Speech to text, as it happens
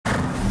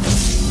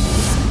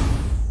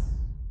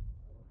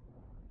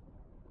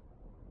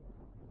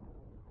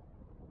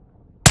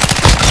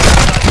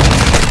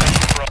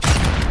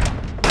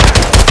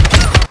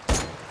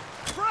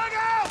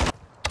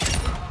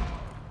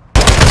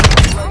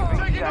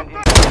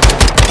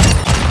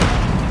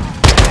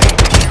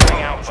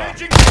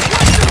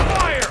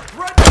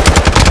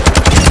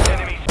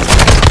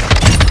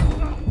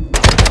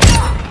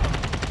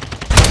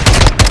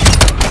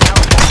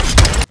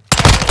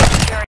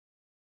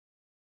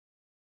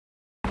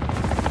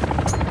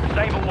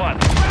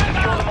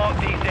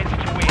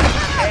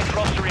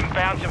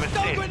down to assist.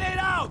 Stun grenade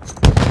out!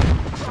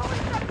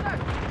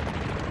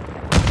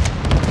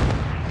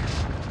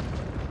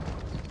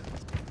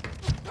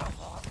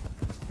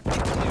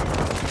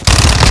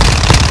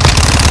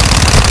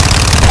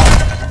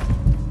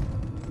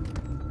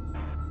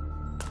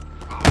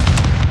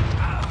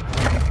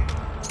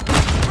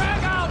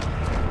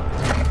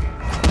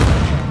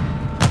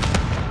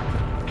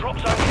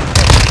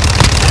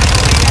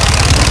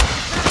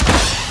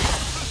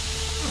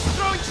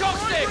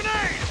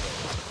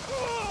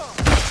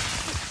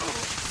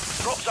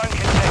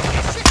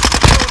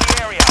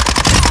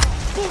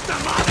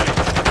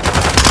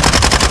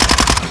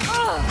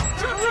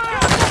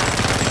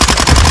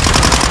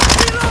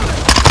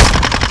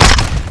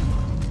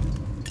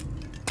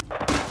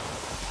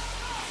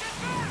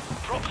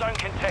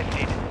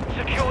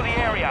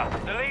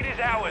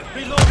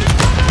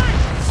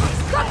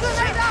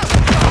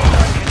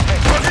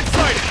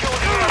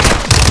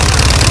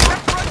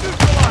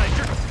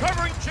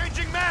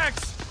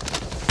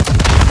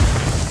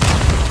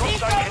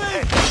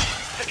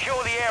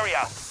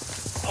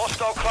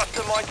 Hostile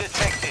cluster mine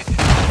detected.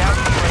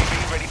 Counter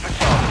UAV ready for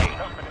tasking.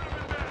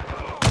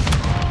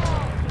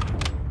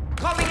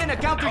 Calling in a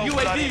counter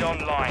UAV.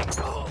 Online.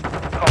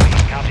 Copy.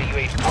 Counter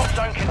UAV. Drop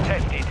zone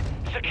contested.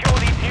 Secure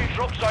these new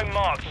drop zone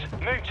marks.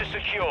 Move to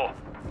secure.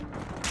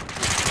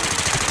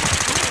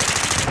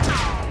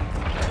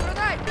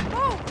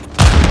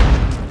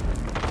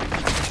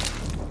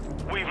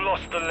 We've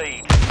lost the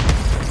lead.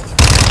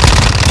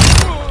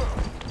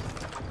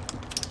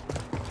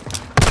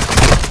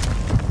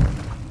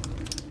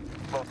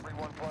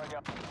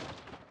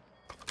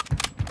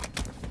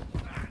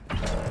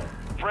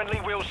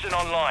 Friendly Wilson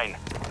online.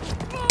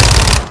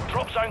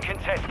 Drop zone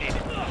contested.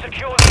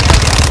 Secure the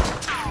area.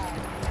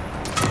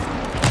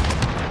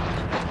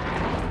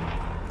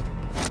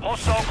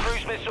 Hostile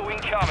cruise missile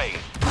incoming.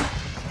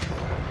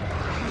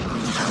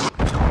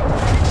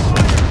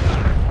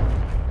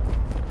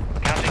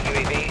 Counter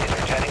UAV is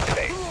returning to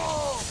base.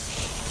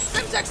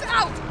 Simtex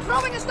out!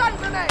 Throwing a stun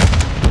grenade!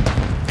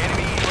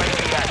 Enemy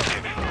UAV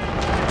active.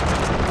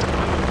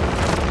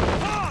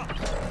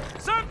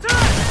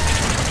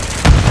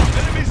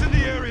 Enemies in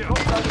the area!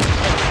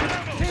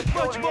 Can't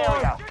much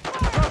more!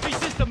 Trophy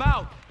system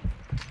out!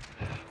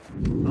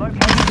 Located.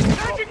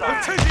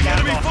 We're taking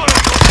enemy fire!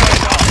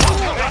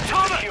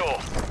 Secure.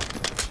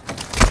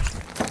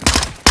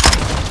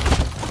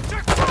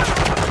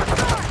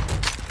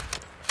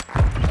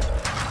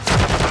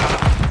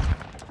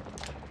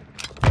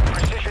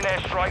 Precision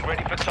airstrike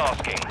ready for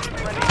tasking.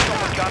 Friendly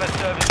chopper gunner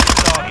servicing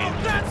target.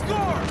 That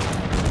score!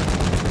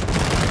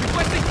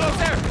 Requesting close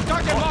air!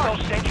 Target mark!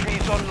 Hostile sentry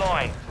is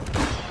online.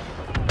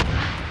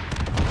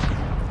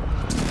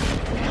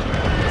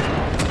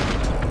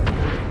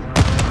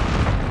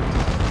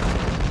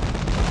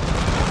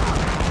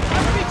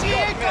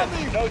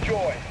 No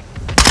joy.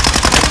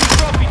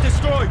 Trophy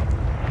destroyed!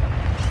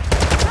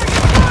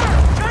 Taking fire!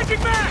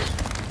 Taking back!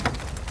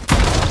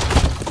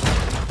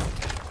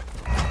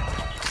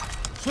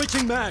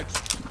 Switching mags.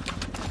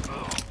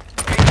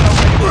 Ready to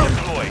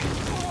deploy.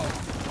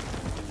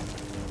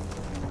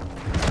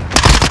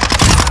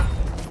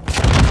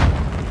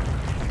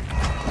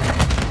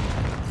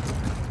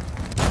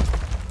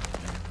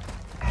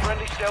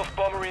 Friendly stealth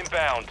bomber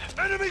inbound.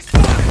 Enemy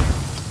spotted!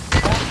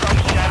 Bomb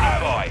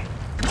standing by.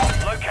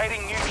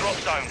 Locating new drop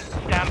zone.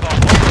 Stand by.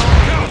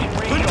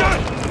 Recon.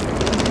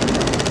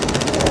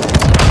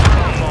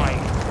 Online.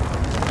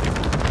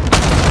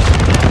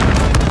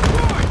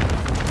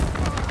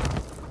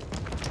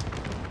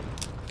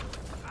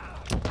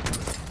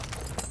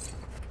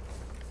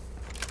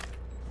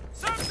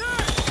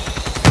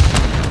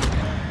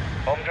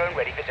 Bomb drone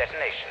ready for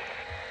detonation.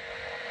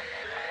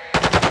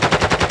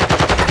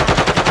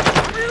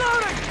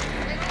 Reloading!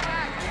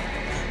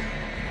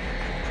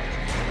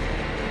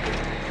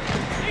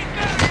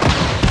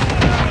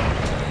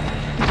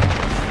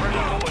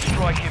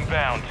 Strike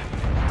inbound.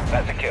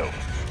 That's a kill.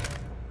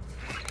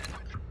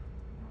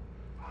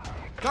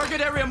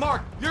 Target area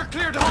marked. You're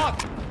cleared to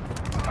hawk.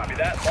 Copy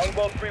that.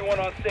 Longbow 3-1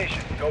 on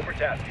station. Go for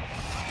tasking.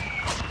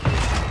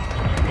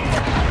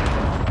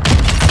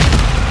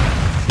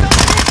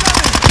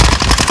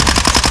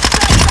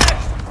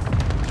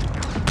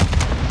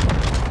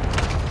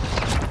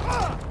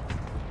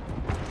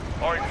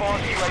 Our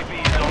advanced UAV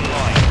is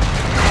online.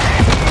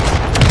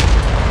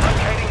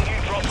 Locating new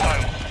drop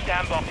zone.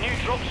 Stand by. New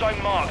drop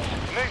zone marks.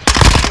 Move to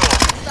secure.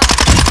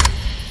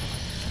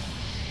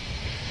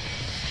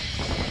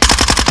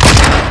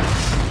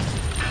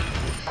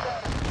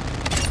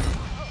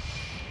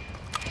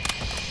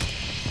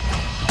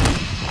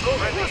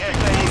 Friendly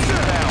FA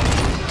inbound.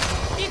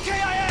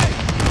 EKIA!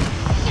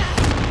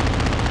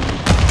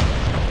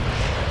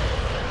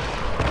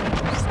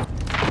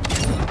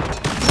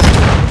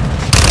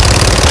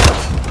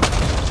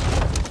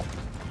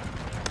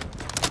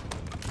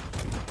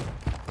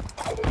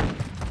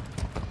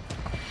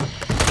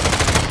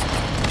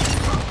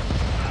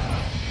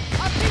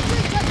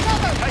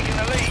 Taking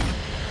the lead.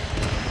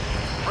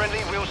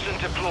 Friendly Wilson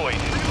deployed.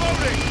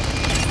 Reloading!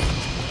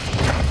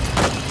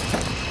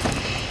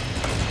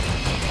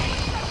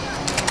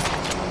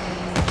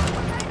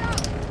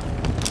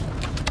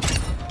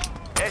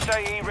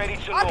 SAE ready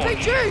to launch.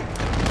 RPG!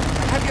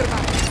 I have your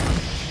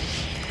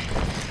back.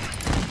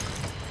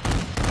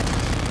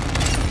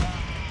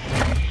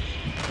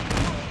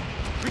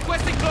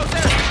 Requesting close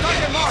air.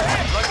 Target mark.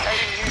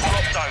 Locating new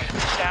drop zone.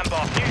 Stand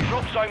by. New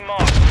drop zone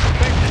marked.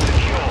 Move to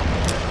secure.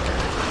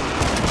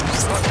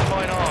 Strike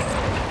mine armed.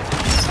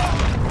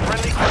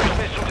 Friendly cruise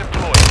missile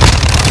deployed.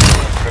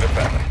 Good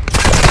effect.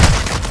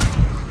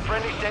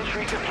 Friendly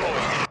sentry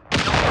deployed.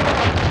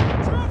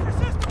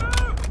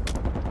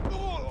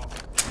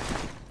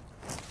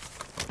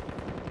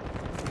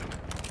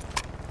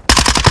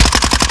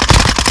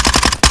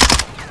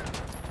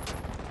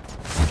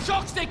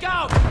 Shock stick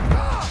out!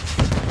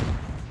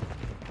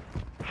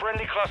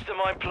 Friendly cluster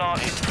mine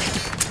planted.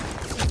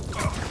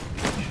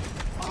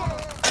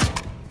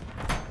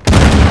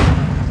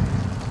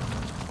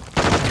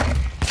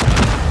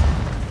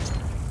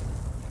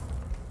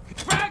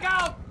 Frag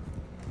out!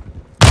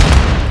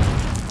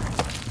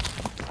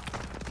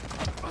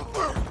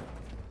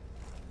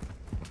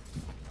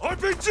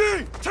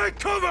 RPG! Take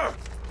cover!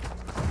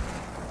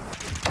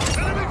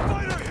 Enemy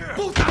fighter here!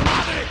 Puta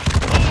madre!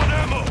 Low on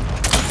ammo!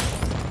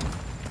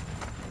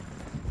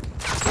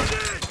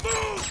 Grenade!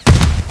 Move!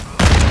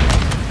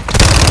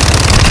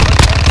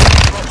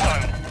 Drop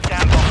zone.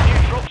 Stand by. New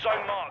drop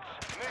zone marked.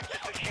 Move to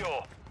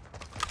secure.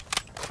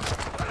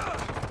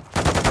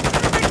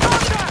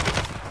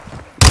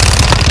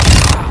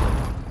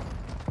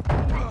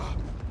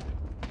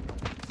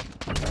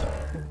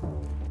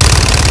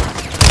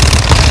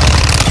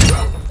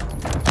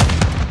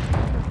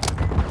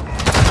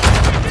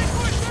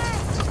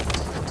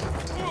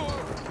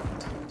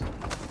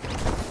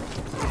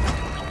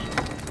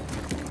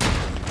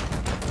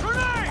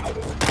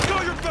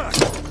 Got your back!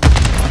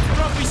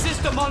 Trophy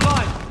system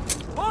online!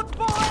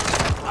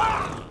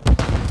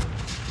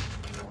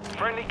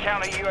 Friendly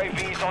counter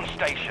UAV is on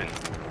station.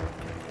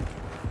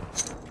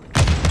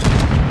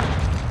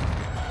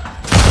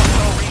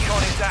 Hostile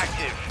recon is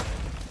active.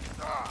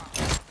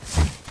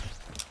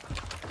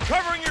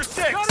 Covering your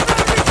six! Got an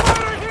enemy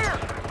fighter here!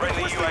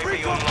 Friendly Requesting UAV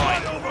recon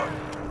online. flyover!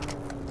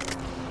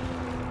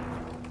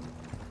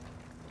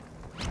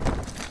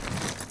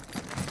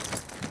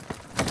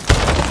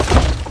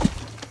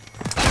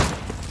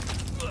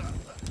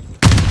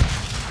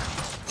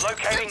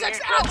 Locating new Semtex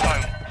drop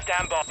out. zone.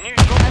 Stand by. New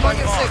drop I'm on zone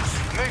your marked.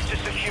 six. Move to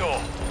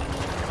secure.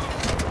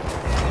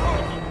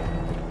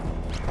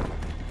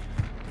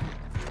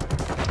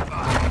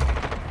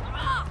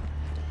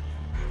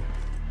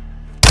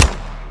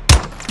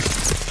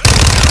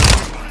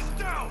 One is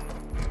down!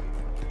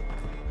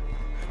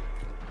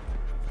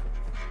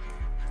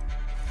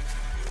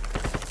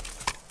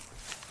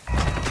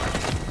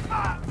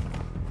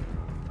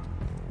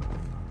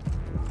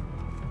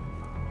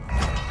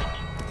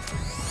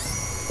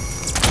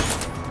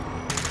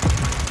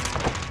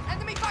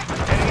 Enemy fighter!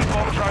 Enemy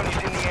bomb drone is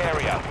in the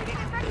area.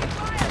 Ready to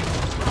fire!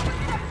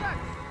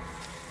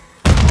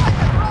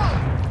 Fighter,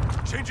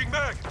 roll! Changing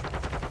mag!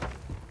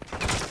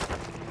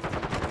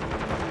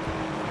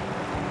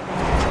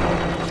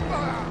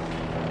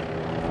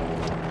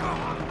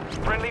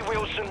 Friendly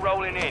Wilson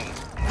rolling in.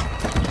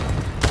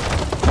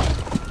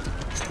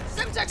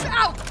 Semtex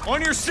out!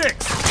 On your six!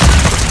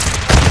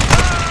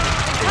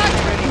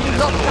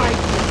 Lock tight!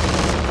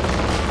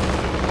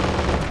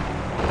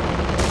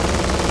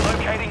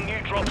 Locating new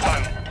drop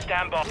zone.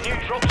 Stand by. New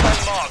drop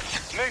zone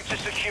marked. Move to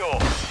secure.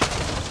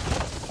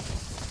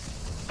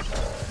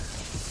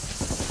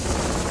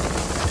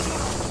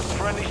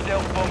 Friendly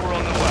stealth bomber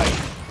on the way.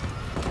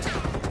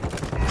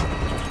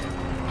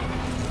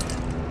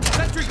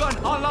 Sentry gun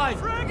online!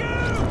 Frag Keep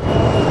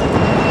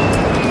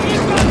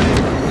coming!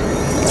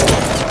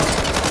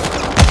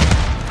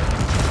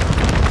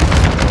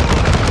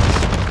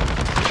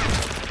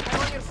 I'm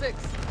on your six.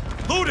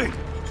 Loading!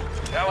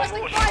 Our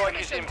Requesting water fire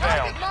strike is mission. inbound.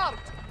 Target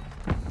marked.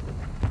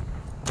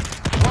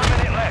 1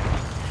 minute left.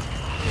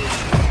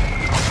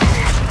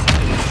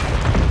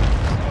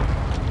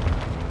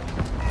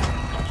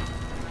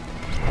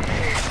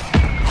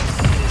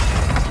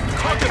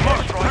 Target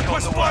marked! Strike on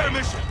Request the fire way.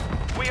 mission!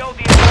 We hold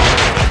the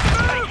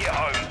advantage. Take it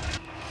home.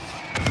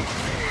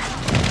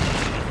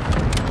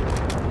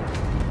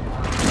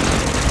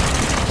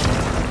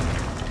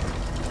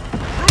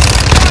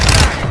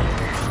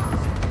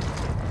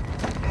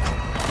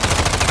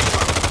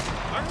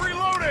 I'm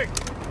reloading!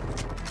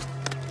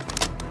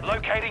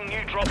 Locating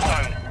new drop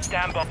zone.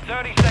 Stand by.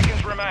 30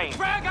 seconds remain.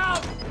 Frag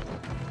out!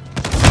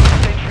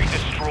 Sentry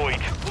destroyed.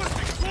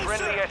 Pushing full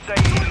Friendly set. SAE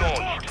Target launched.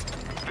 marked.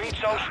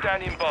 VTOL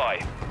standing by.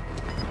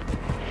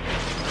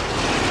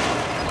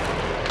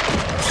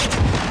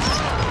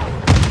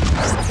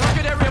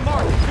 Target area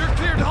marked. You're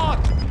cleared hot.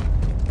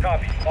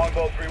 Copy.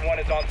 Longbow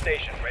 3-1 is on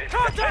station. Ready for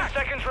 10 Contact!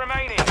 seconds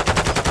remaining.